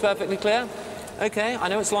 Is it perfectly clear? Okay, I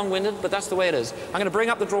know it's long-winded, but that's the way it is. I'm going to bring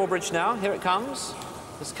up the drawbridge now. Here it comes.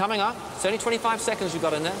 It's coming up. It's only 25 seconds you've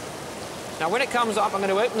got in there. Now, when it comes up, I'm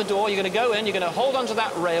going to open the door. You're going to go in. You're going to hold onto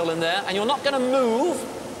that rail in there, and you're not going to move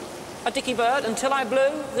a dicky bird until I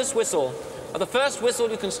blow this whistle. At the first whistle,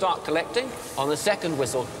 you can start collecting. On the second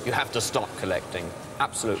whistle, you have to stop collecting.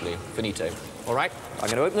 Absolutely. Finito. All right?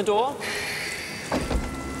 I'm going to open the door.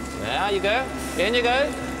 There you go. In you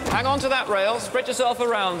go. Hang on to that rail. Spread yourself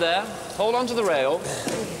around there. Hold on to the rail.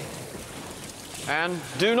 And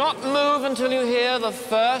do not move until you hear the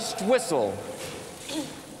first whistle.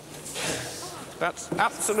 That's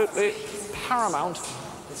absolutely paramount.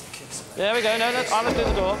 There we go. No, I'll do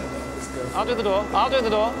the door. I'll do the door. I'll do the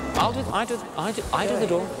door. I do the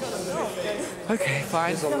door. Okay,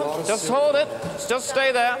 fine. Just hold it. Just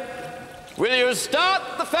stay there. Will you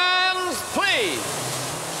start the fans, please?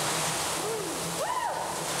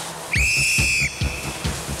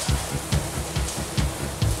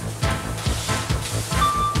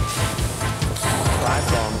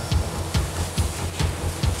 Gone.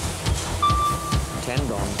 10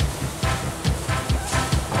 gone.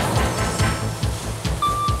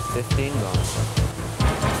 15 gone.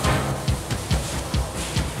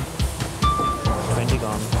 20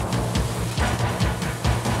 gone.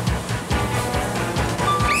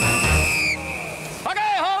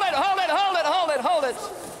 Okay,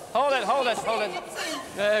 hold it.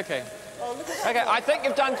 Okay. Okay, I think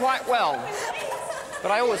you've done quite well.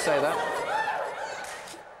 But I always say that.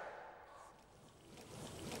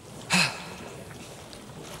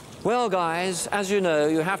 Well, guys, as you know,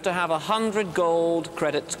 you have to have 100 gold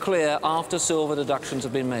credits clear after silver deductions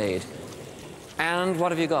have been made. And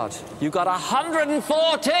what have you got? You've got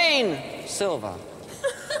 114 silver.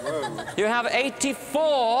 You have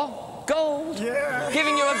 84 gold,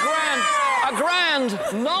 giving you a grand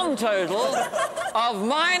non-total of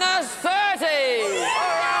 -30.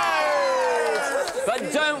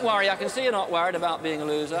 But don't worry, I can see you're not worried about being a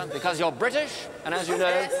loser, because you're British, and as you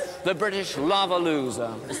know, the British love a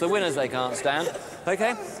loser. It's the winners they can't stand.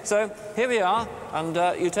 Okay, so here we are, and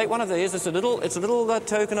you take one of these. It's a little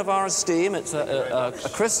token of our esteem. It's a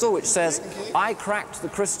crystal which says, "I cracked the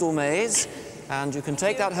crystal maze," and you can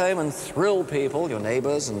take that home and thrill people, your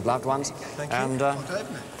neighbours and loved ones. Thank you. And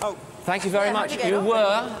oh, thank you very much. You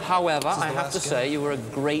were, however, I have to say, you were a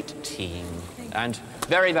great team, and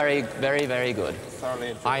very, very, very, very good. Thoroughly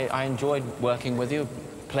enjoyed. I enjoyed working with you,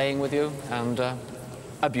 playing with you, and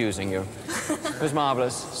abusing you. It was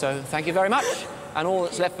marvellous. So thank you very much. And all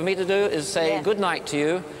that's left for me to do is say good night to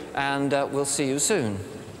you, and we'll see you soon.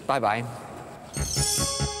 Bye-bye.